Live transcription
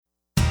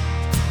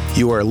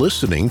You are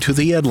listening to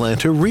the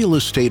Atlanta Real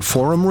Estate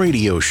Forum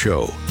radio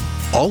show,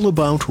 all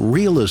about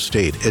real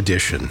estate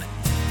edition,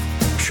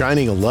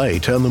 shining a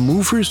light on the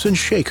movers and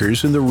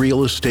shakers in the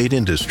real estate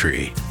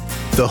industry,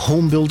 the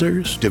home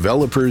builders,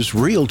 developers,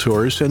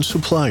 realtors, and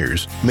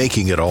suppliers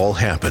making it all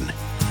happen.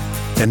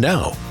 And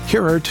now,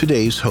 here are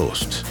today's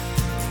hosts.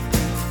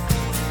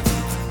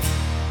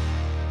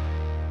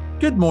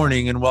 Good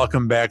morning and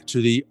welcome back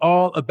to the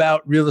All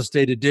About Real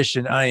Estate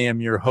edition. I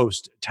am your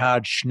host,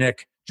 Todd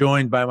Schnick,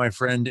 joined by my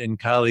friend and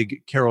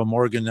colleague, Carol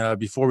Morgan.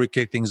 Before we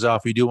kick things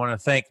off, we do want to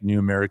thank New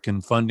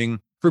American Funding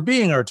for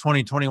being our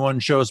 2021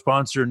 show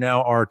sponsor,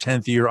 now our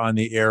 10th year on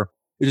the air.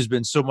 It has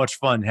been so much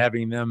fun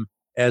having them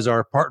as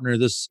our partner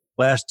this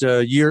last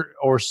year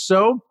or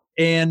so.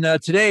 And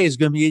today is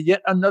going to be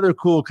yet another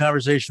cool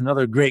conversation,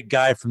 another great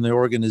guy from the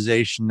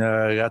organization.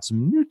 Got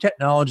some new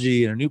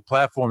technology and a new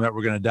platform that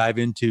we're going to dive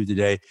into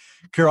today.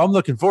 Carol, I'm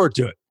looking forward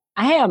to it.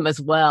 I am as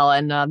well.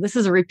 And this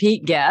is a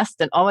repeat guest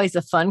and always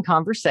a fun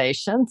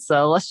conversation.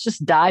 So let's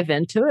just dive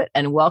into it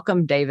and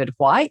welcome David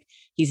White.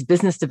 He's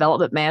Business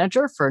Development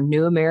Manager for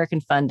New American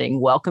Funding.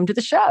 Welcome to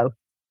the show.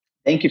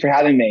 Thank you for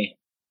having me.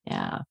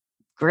 Yeah,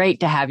 great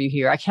to have you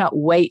here. I cannot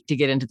wait to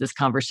get into this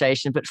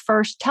conversation. But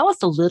first, tell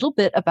us a little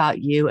bit about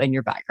you and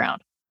your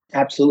background.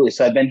 Absolutely.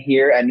 So I've been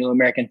here at New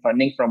American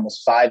Funding for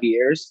almost 5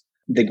 years.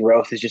 The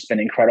growth has just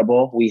been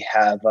incredible. We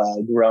have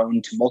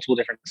grown to multiple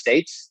different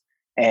states.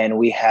 And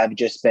we have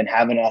just been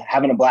having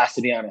a blast,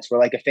 to be honest. We're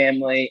like a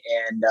family,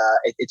 and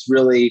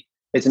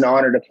it's an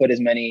honor to put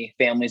as many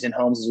families and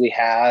homes as we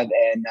have,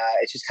 and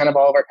it's just kind of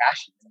all of our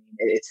passion. I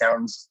mean, it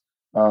sounds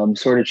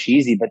sort of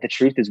cheesy, but the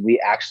truth is we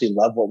actually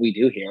love what we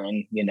do here,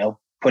 and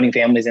putting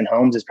families in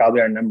homes is probably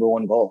our number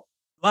one goal.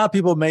 A lot of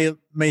people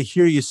may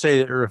hear you say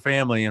that you're a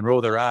family and roll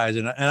their eyes,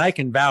 and I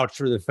can vouch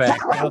for the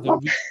fact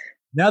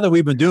now that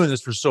we've been doing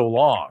this for so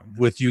long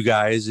with you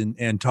guys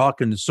and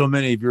talking to so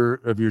many of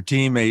your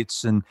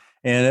teammates and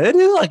it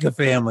is like a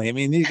family. I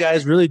mean, these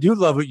guys really do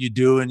love what you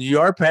do, and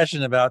you are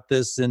passionate about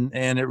this, and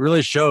it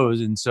really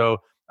shows. And so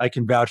I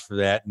can vouch for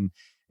that, and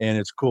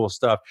it's cool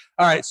stuff.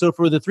 All right. So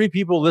for the three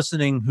people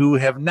listening who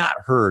have not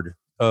heard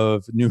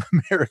of New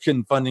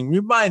American Funding,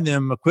 remind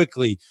them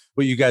quickly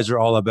what you guys are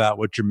all about,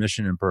 what's your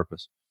mission and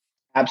purpose.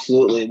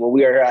 Absolutely. Well,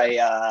 we're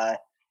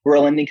a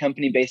lending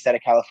company based out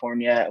of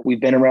California. We've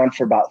been around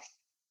for about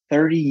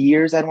 30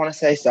 years, I'd want to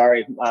say.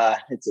 Sorry,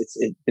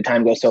 the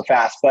time goes so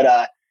fast,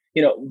 but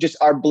just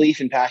our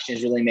belief and passion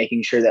is really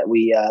making sure that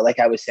we, like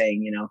I was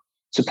saying,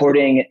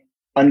 supporting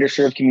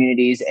underserved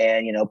communities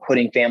and,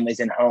 putting families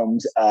in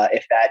homes,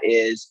 if that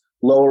is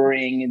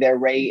lowering their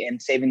rate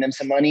and saving them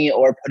some money,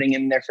 or putting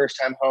them in their first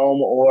time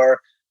home. Or,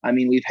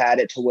 we've had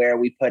it to where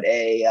we put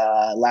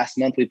last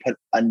month, we put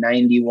a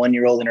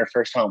 91-year-old in her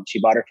first home.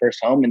 She bought her first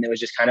home, and it was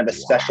just kind of a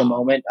special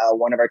moment.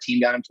 One of our team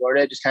down in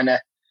Florida just kind of,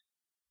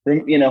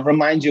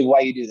 reminds you of why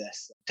you do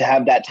this. To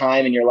have that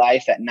time in your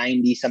life at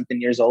 90 something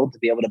years old to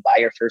be able to buy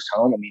your first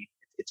home.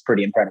 It's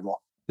pretty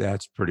incredible.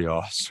 That's pretty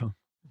awesome.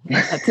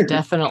 That's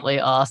definitely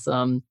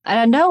awesome. And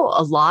I know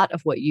a lot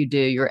of what you do,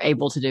 you're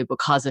able to do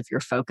because of your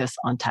focus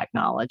on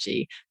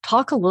technology.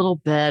 Talk a little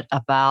bit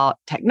about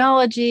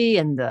technology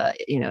and the,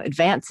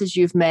 advances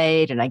you've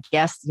made. And I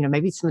guess,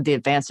 maybe some of the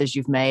advances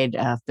you've made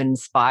have been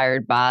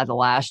inspired by the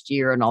last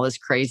year and all this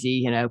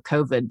crazy,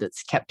 COVID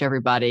that's kept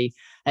everybody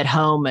at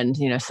home and,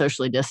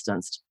 socially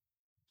distanced.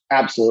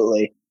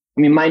 Absolutely.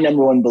 My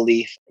number one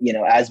belief,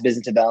 as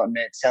business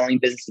development, selling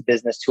business to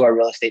business to our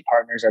real estate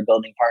partners, our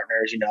building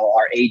partners,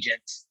 our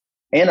agents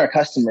and our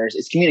customers,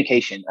 is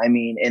communication.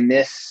 In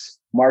this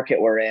market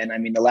we're in,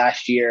 the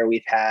last year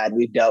we've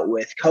dealt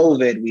with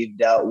COVID, we've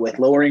dealt with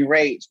lowering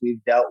rates,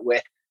 we've dealt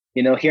with,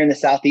 here in the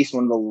Southeast,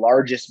 one of the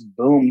largest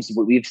booms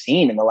we've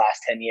seen in the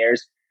last 10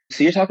 years.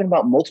 So you're talking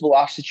about multiple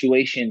off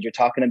situations. You're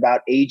talking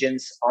about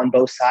agents on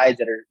both sides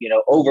that are,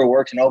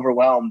 overworked and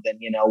overwhelmed and,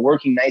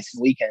 working nights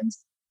and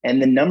weekends. And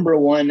the number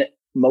one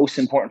most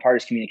important part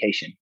is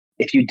communication.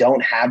 If you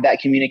don't have that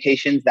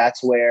communication,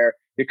 that's where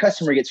your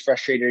customer gets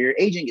frustrated, or your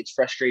agent gets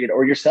frustrated,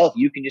 or yourself.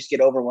 You can just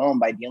get overwhelmed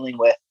by dealing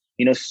with,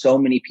 so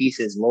many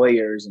pieces,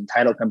 lawyers and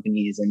title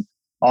companies and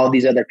all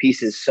these other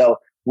pieces. So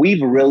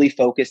we've really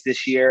focused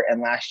this year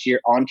and last year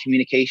on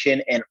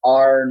communication, and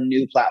our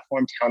new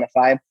platform,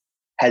 Townify,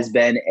 has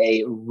been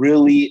a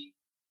really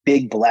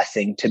big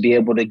blessing to be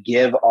able to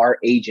give our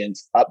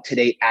agents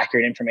up-to-date,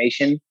 accurate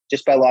information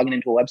just by logging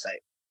into a website.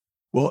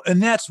 Well,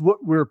 and that's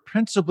what we're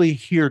principally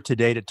here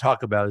today to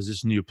talk about, is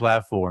this new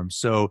platform.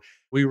 So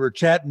we were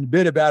chatting a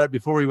bit about it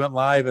before we went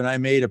live, and I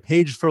made a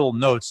page full of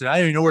notes, and I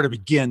don't even know where to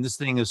begin. This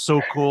thing is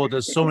so cool. It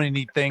does so many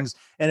neat things,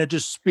 and it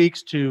just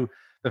speaks to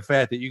the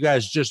fact that you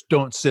guys just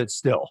don't sit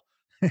still.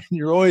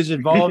 You're always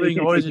evolving,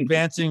 always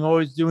advancing,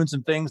 always doing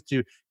some things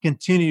to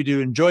continue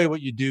to enjoy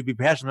what you do, be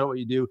passionate about what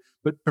you do,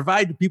 but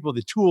provide the people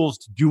the tools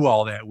to do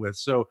all that with.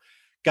 So,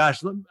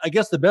 gosh, I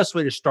guess the best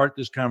way to start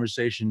this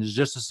conversation is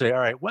just to say, all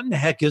right, what in the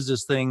heck is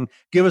this thing?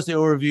 Give us the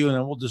overview, and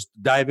then we'll just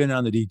dive in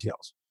on the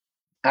details.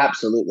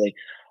 Absolutely.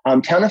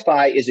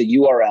 Townify is a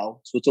URL.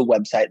 So it's a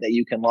website that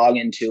you can log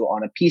into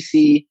on a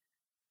PC,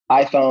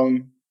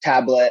 iPhone,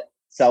 tablet,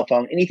 cell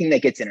phone, anything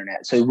that gets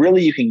internet. So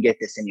really you can get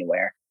this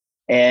anywhere.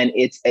 And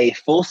it's a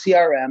full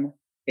CRM.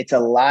 It's a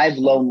live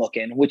loan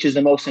look-in, which is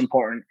the most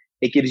important.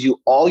 It gives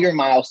you all your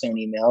milestone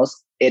emails.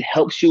 It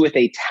helps you with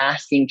a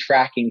tasking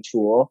tracking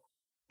tool.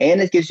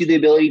 And it gives you the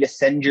ability to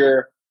send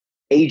your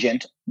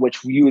agent, which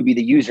you would be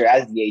the user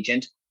as the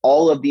agent,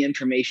 all of the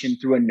information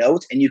through a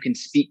note, and you can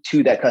speak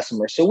to that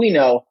customer. So we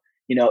know,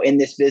 in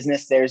this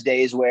business, there's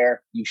days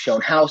where you've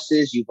shown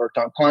houses, you've worked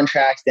on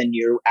contracts, then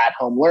you're at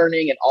home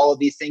learning and all of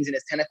these things, and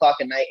it's 10 o'clock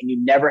at night and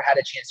you never had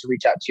a chance to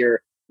reach out to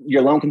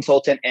your loan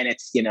consultant, and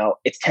it's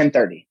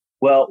 10:30.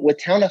 Well, with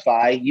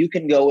Townify, you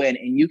can go in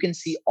and you can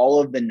see all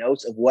of the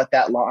notes of what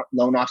that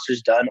loan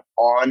officer's done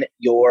on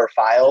your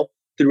file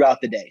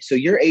throughout the day. So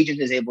your agent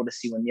is able to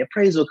see when the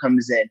appraisal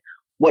comes in,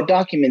 what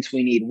documents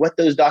we need, what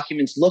those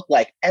documents look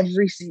like.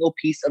 Every single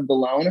piece of the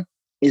loan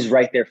is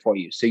right there for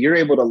you. So you're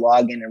able to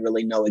log in and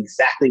really know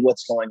exactly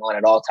what's going on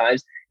at all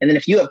times. And then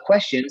if you have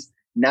questions,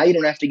 now you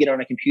don't have to get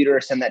on a computer or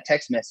send that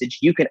text message.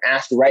 You can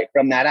ask right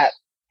from that app,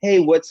 hey,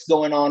 what's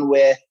going on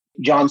with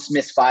John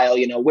Smith's file?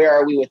 Where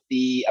are we with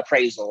the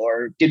appraisal?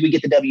 Or did we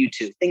get the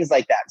W-2? Things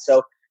like that.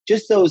 So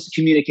just those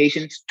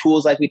communication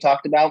tools like we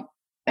talked about,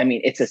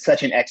 it's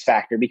such an X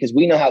factor, because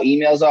we know how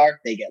emails are.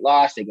 They get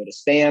lost, they go to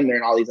spam, they're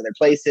in all these other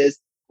places,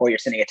 or you're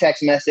sending a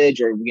text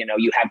message, or,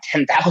 you have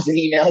 10,000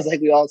 emails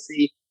like we all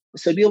see.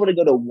 So to be able to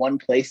go to one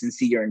place and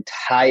see your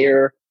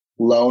entire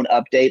loan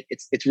update,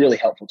 it's really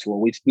helpful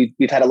tool.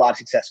 We've had a lot of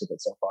success with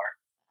it so far.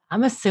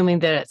 I'm assuming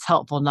that it's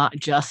helpful not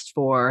just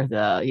for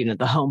the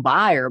home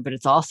buyer, but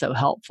it's also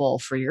helpful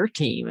for your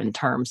team in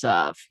terms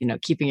of,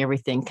 keeping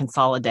everything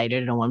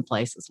consolidated in one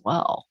place as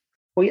well.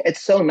 Well, yeah,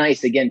 it's so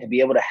nice, again, to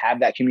be able to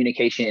have that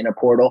communication in a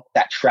portal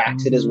that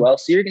tracks it as well.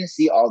 So you're going to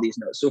see all these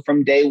notes. So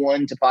from day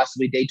 1 to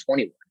possibly day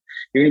 21,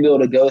 you're going to be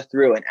able to go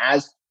through, and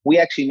as we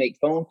actually make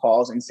phone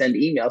calls and send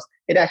emails,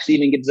 it actually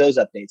even gives those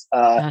updates.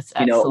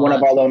 One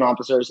of our loan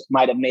officers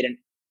might have made a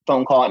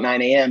phone call at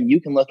 9 a.m. You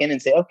can look in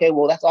and say, okay,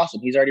 well, that's awesome.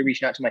 He's already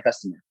reaching out to my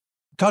customer.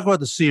 Talk about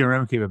the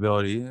CRM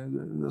capability.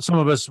 Some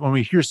of us, when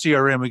we hear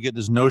CRM, we get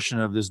this notion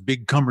of this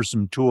big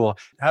cumbersome tool.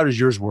 How does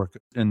yours work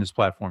in this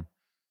platform?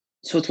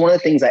 So it's one of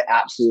the things I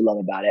absolutely love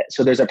about it.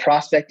 So there's a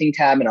prospecting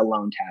tab and a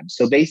loan tab.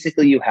 So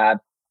basically you have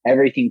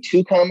everything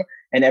to come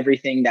and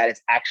everything that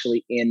is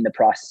actually in the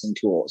processing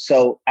tool.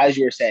 So as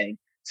you were saying,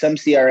 some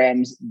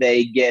CRMs,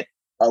 they get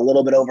a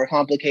little bit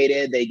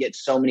overcomplicated. They get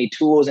so many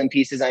tools and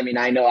pieces. I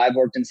know I've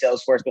worked in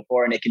Salesforce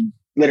before, and it can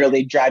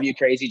literally drive you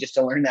crazy just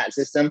to learn that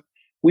system.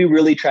 We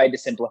really tried to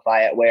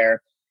simplify it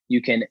where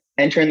you can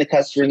enter in the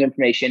customer's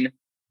information,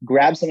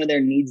 grab some of their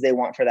needs they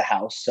want for the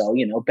house. So,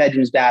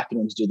 bedrooms,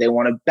 bathrooms, do they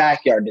want a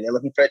backyard? Do they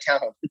looking for a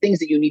townhome? The things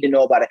that you need to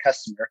know about a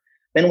customer.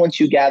 Then once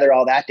you gather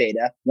all that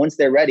data, once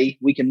they're ready,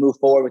 we can move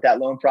forward with that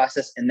loan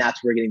process. And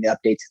that's where we're getting the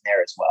updates in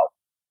there as well.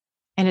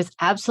 And it's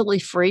absolutely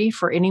free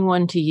for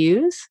anyone to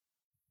use?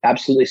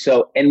 Absolutely.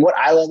 So, and what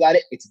I love about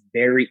it, it's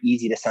very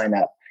easy to sign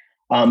up.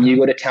 You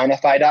go to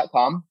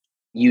townify.com,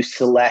 you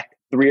select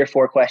 3 or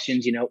 4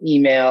 questions,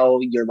 email,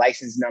 your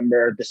license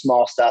number, the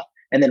small stuff,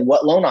 and then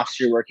what loan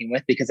officer you're working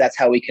with, because that's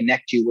how we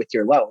connect you with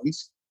your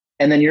loans.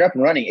 And then you're up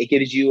and running. It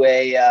gives you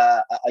a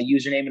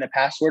username and a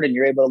password, and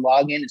you're able to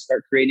log in and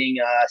start creating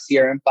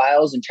CRM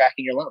files and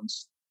tracking your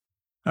loans.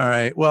 All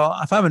right. Well,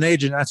 if I'm an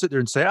agent, I sit there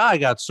and say, I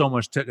got so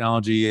much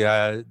technology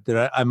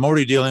that I'm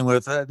already dealing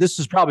with. This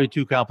is probably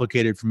too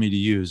complicated for me to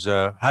use.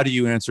 How do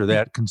you answer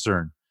that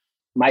concern?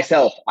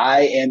 Myself,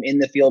 I am in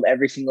the field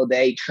every single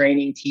day,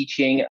 training,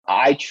 teaching.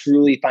 I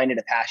truly find it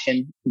a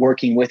passion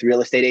working with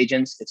real estate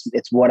agents.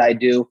 It's what I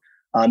do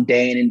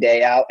day in and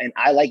day out. And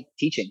I like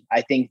teaching.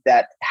 I think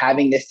that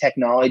having this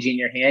technology in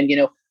your hand,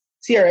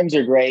 CRMs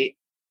are great.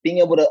 Being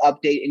able to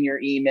update in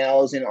your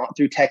emails and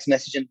through text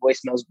message and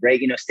voicemail is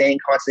great, staying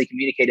constantly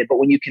communicated. But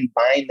when you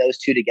combine those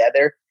two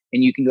together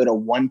and you can go to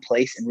one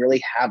place and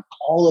really have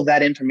all of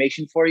that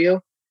information for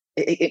you,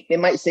 it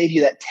might save you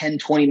that 10,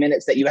 20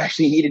 minutes that you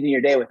actually needed in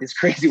your day with this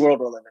crazy world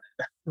we're living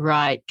in.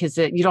 Right. Because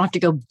you don't have to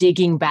go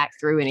digging back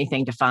through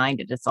anything to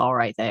find it. It's all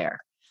right there.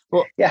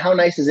 Well, yeah. How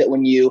nice is it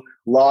when you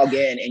log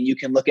in and you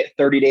can look at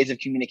 30 days of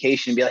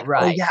communication and be like,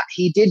 right. Oh yeah,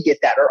 he did get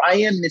that, or I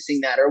am missing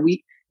that, or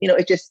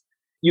it just,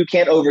 you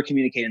can't over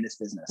communicate in this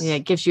business. Yeah,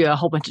 it gives you a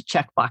whole bunch of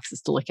check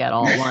boxes to look at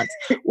all at once.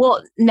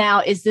 Well,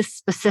 now, is this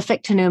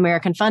specific to New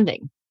American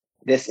Funding?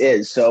 This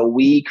is. So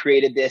we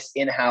created this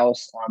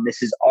in-house.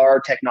 This is our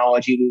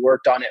technology. We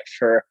worked on it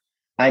for,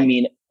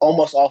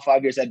 almost all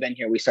 5 years I've been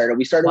here. We started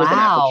with an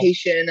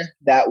application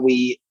that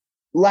we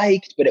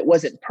liked, but it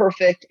wasn't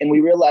perfect. And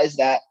we realized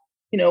that,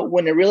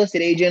 when a real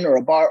estate agent or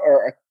a bar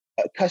or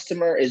a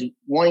customer is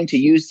wanting to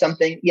use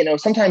something,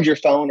 sometimes your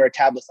phone or a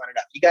tablet's not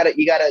enough.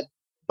 You gotta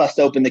bust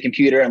open the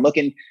computer and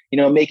looking,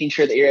 making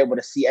sure that you're able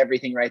to see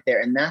everything right there.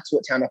 And that's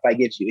what Townify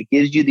gives you. It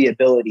gives you the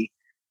ability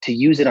to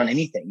use it on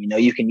anything.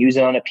 You can use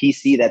it on a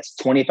PC that's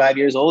 25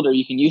 years old, or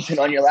you can use it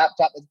on your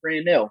laptop that's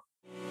brand new.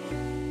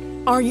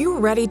 Are you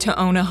ready to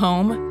own a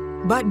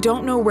home, but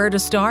don't know where to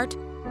start?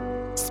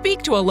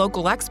 Speak to a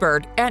local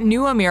expert at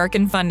New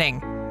American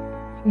Funding.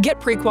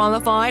 Get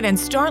pre-qualified and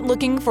start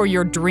looking for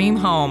your dream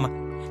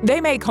home. They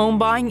make home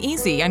buying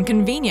easy and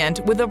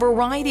convenient with a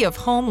variety of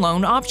home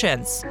loan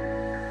options.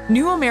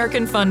 New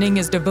American Funding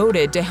is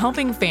devoted to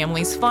helping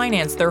families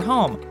finance their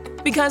home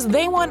because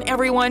they want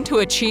everyone to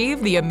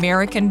achieve the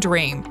American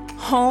dream,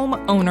 home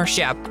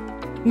ownership.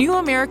 New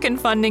American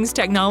Funding's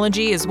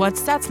technology is what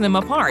sets them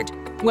apart.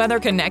 Whether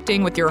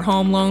connecting with your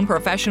home loan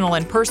professional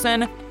in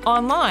person,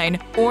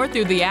 online, or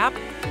through the app,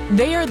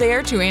 they are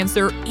there to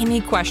answer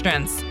any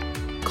questions.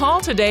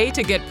 Call today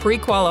to get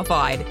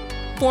pre-qualified.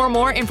 For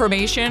more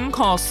information,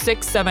 call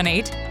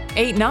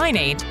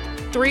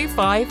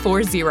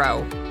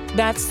 678-898-3540.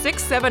 That's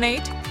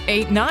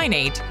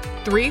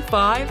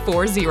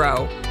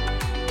 678-898-3540.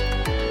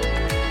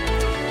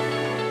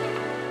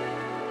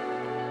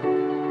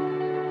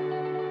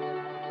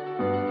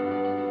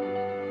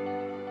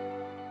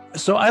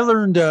 So I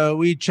learned,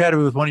 we chatted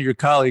with one of your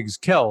colleagues,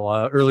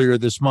 Kel, earlier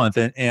this month,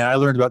 and I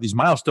learned about these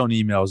milestone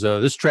emails.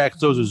 This tracks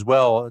those as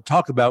well.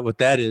 Talk about what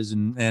that is,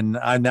 and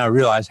I now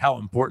realize how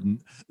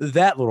important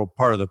that little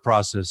part of the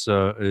process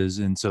is.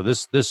 And so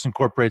this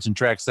incorporates and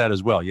tracks that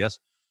as well, yes?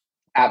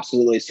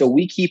 Absolutely. So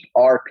we keep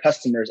our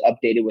customers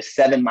updated with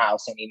 7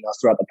 milestone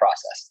emails throughout the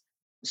process.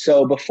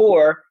 So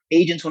before,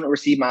 agents wouldn't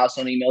receive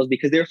milestone emails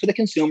because they were for the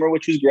consumer,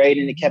 which was great,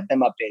 and it kept them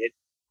updated.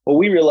 Well,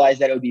 we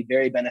realized that it would be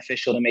very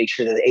beneficial to make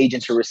sure that the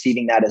agents are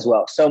receiving that as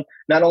well. So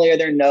not only are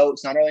there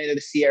notes, not only are there the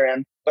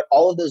CRM, but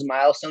all of those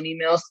milestone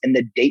emails and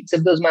the dates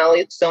of those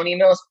milestone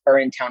emails are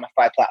in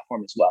Townify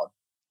platform as well.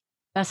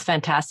 That's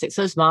fantastic.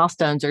 So those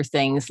milestones are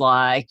things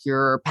like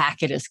your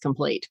packet is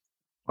complete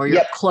or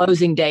your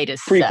closing date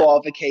is set.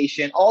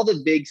 Pre-qualification, all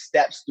the big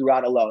steps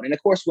throughout a loan. And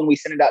of course, when we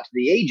send it out to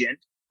the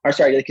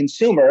to the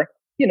consumer,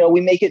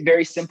 we make it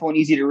very simple and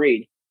easy to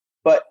read.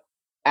 But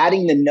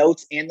adding the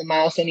notes and the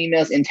milestone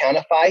emails in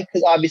Townify,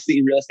 because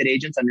obviously real estate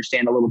agents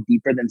understand a little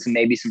deeper than some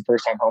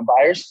first-time home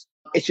buyers.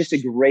 It's just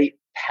a great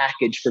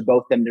package for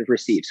both them to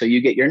receive. So you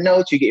get your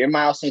notes, you get your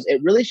milestones.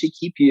 It really should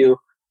keep you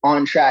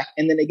on track.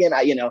 And then again,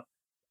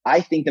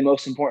 I think the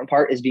most important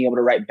part is being able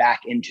to write back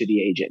into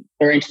the agent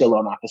or into the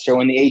loan officer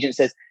when the agent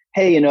says,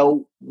 hey,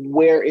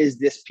 where is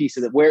this piece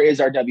of where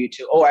is our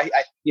W-2? Oh,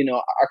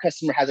 our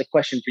customer has a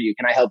question for you.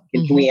 Can I help?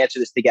 Can we answer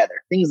this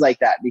together? Things like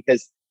that.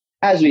 Because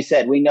as we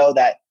said, we know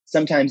that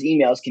sometimes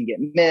emails can get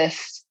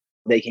missed.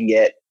 They can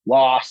get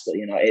lost.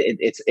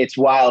 It's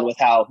wild with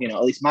how,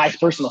 at least my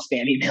personal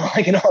spam email,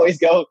 I can always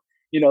go,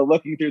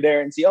 looking through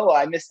there and see, oh,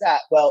 I missed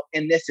that. Well,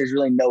 in this, there's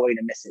really no way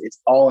to miss it. It's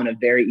all in a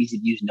very easy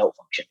to use note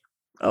function.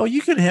 Oh,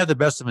 you can have the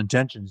best of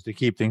intentions to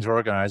keep things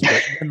organized,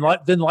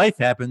 but then life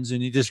happens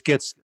and it just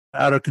gets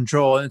out of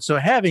control. And so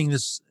having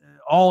this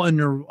all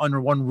under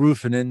one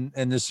roof and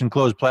in this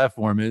enclosed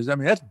platform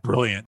that's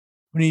brilliant.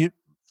 When you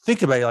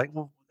think about it, like,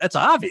 well, that's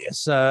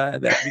obvious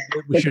that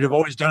we should have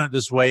always done it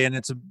this way. And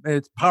it's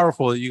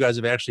powerful that you guys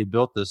have actually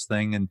built this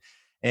thing. And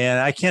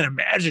I can't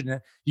imagine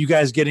you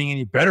guys getting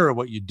any better at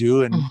what you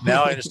do. And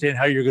now I understand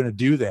how you're going to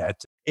do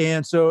that.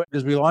 And so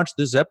as we launched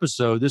this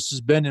episode, this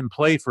has been in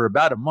play for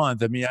about a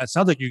month. It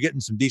sounds like you're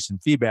getting some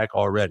decent feedback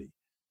already.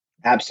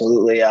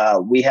 Absolutely.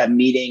 We have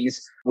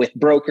meetings with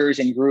brokers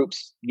and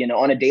groups,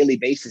 on a daily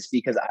basis,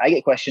 because I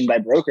get questioned by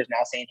brokers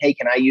now saying, hey,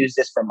 can I use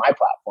this for my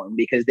platform?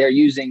 Because they're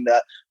using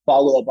the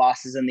Follow Up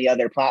Bosses and the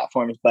other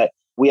platforms. But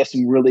we have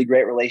some really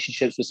great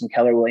relationships with some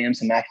Keller Williams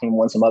and Maximum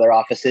One, some other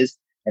offices.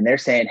 And they're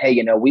saying, hey,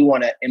 we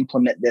want to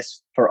implement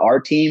this for our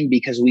team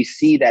because we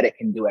see that it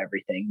can do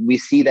everything. We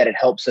see that it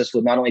helps us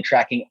with not only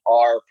tracking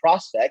our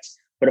prospects,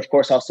 but of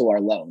course also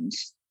our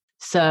loans.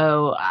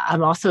 So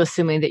I'm also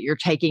assuming that you're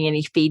taking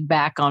any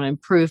feedback on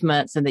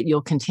improvements and that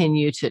you'll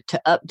continue to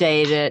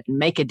update it and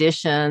make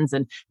additions.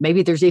 And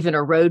maybe there's even a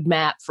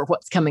roadmap for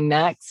what's coming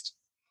next.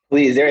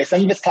 Please, there is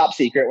some of it's top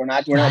secret. We're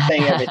not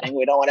saying everything.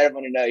 We don't want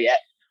everyone to know yet,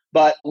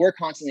 but we're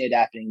constantly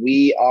adapting.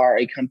 We are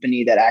a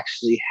company that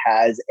actually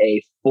has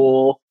a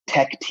full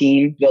tech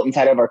team built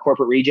inside of our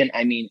corporate region.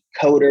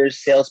 Coders,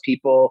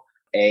 salespeople,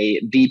 a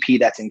VP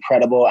that's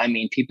incredible.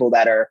 People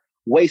that are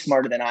way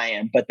smarter than I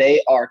am, but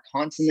they are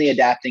constantly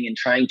adapting and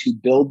trying to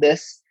build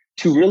this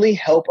to really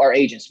help our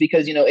agents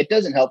because, it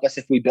doesn't help us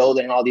if we build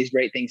it and all these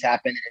great things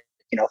happen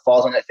and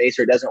falls on that face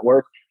or it doesn't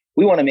work.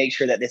 We want to make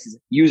sure that this is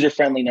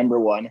user-friendly, number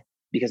one,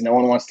 because no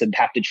one wants to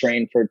have to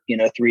train for,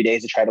 3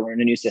 days to try to learn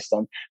a new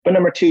system. But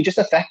number two, just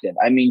effective.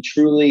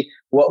 Truly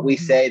what we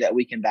say that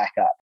we can back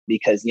up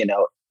because,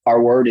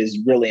 our word is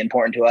really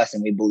important to us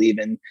and we believe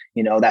in,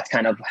 that's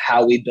kind of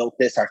how we built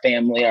this, our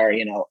family, our,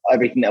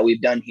 everything that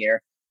we've done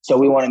here. So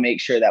we want to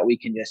make sure that we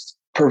can just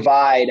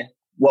provide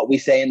what we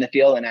say in the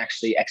field and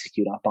actually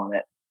execute upon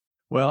it.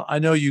 Well, I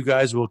know you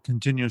guys will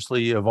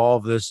continuously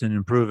evolve this and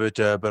improve it,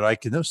 but I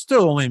can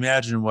still only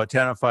imagine what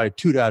Townify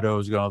 2.0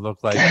 is going to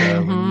look like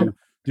when you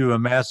do a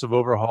massive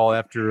overhaul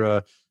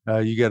after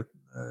you get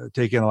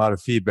taking a lot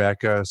of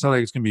feedback. Sounds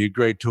like it's going to be a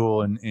great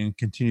tool and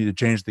continue to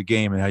change the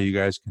game and how you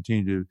guys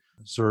continue to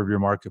serve your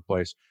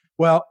marketplace.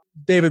 Well,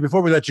 David,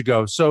 before we let you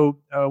go, so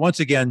once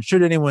again,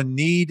 should anyone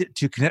need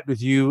to connect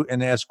with you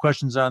and ask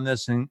questions on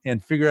this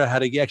and figure out how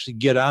to actually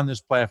get on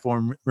this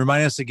platform,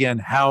 remind us again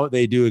how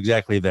they do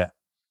exactly that.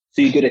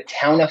 So you go to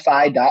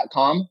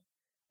townify.com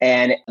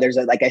And there's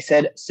like I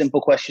said,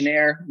 simple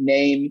questionnaire,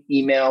 name,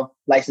 email,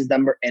 license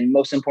number, and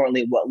most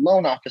importantly, what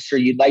loan officer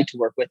you'd like to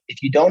work with.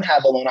 If you don't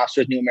have a loan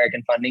officer with New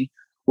American Funding,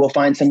 we'll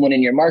find someone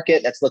in your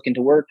market that's looking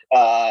to work,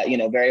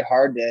 very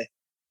hard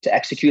to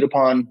execute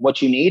upon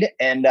what you need,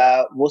 and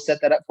we'll set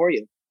that up for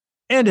you.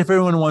 And if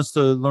everyone wants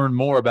to learn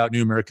more about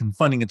New American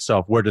Funding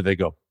itself, where do they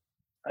go?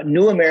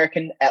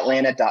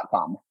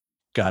 NewAmericanAtlanta.com.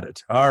 Got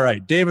it. All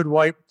right. David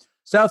White,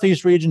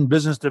 Southeast Region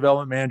Business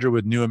Development Manager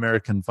with New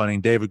American Funding.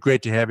 David,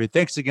 great to have you.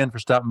 Thanks again for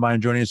stopping by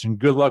and joining us, and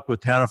good luck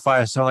with Townify.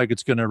 I sound like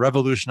it's going to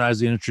revolutionize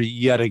the industry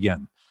yet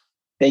again.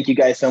 Thank you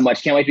guys so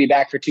much. Can't wait to be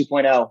back for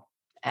 2.0.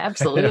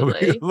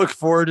 Absolutely. We look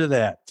forward to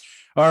that.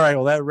 All right.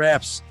 Well, that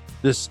wraps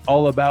this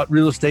All About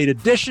Real Estate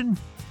edition.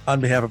 On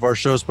behalf of our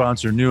show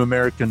sponsor, New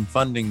American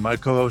Funding, my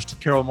co-host,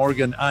 Carol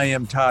Morgan, I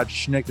am Todd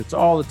Schnick. That's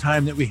all the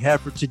time that we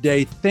have for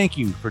today. Thank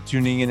you for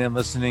tuning in and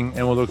listening,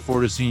 and we'll look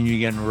forward to seeing you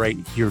again right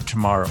here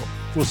tomorrow.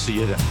 We'll see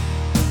you then.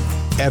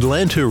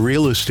 Atlanta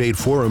Real Estate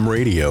Forum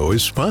Radio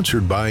is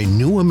sponsored by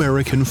New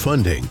American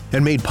Funding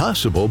and made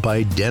possible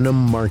by Denim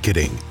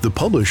Marketing, the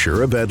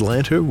publisher of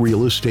Atlanta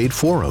Real Estate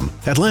Forum,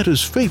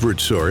 Atlanta's favorite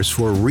source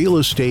for real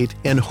estate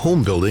and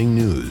home building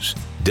news.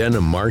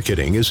 Denim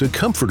Marketing is a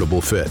comfortable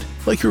fit,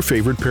 like your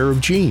favorite pair of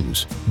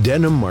jeans.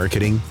 Denim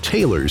Marketing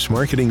tailors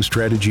marketing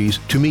strategies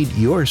to meet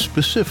your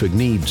specific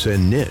needs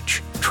and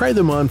niche. Try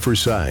them on for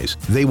size.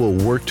 They will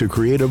work to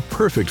create a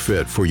perfect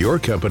fit for your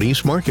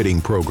company's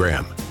marketing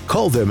program.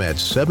 Call them at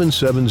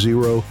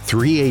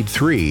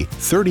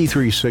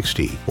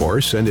 770-383-3360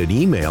 or send an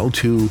email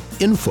to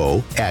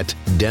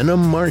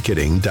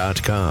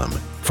info@denimmarketing.com.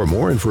 For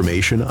more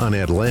information on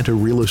Atlanta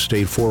Real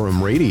Estate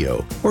Forum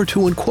Radio or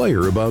to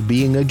inquire about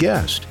being a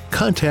guest,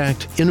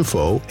 contact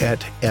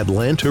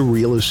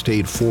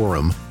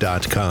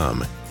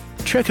info@atlantarealestateforum.com.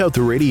 Check out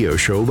the radio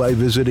show by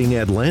visiting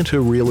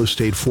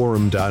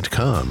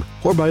atlantarealestateforum.com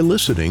or by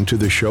listening to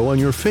the show on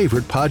your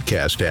favorite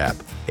podcast app.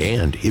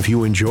 And if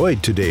you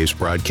enjoyed today's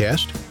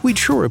broadcast, we'd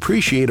sure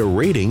appreciate a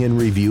rating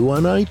and review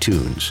on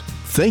iTunes.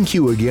 Thank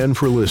you again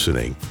for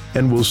listening,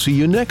 and we'll see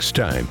you next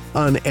time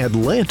on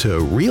Atlanta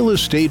Real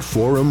Estate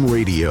Forum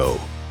Radio.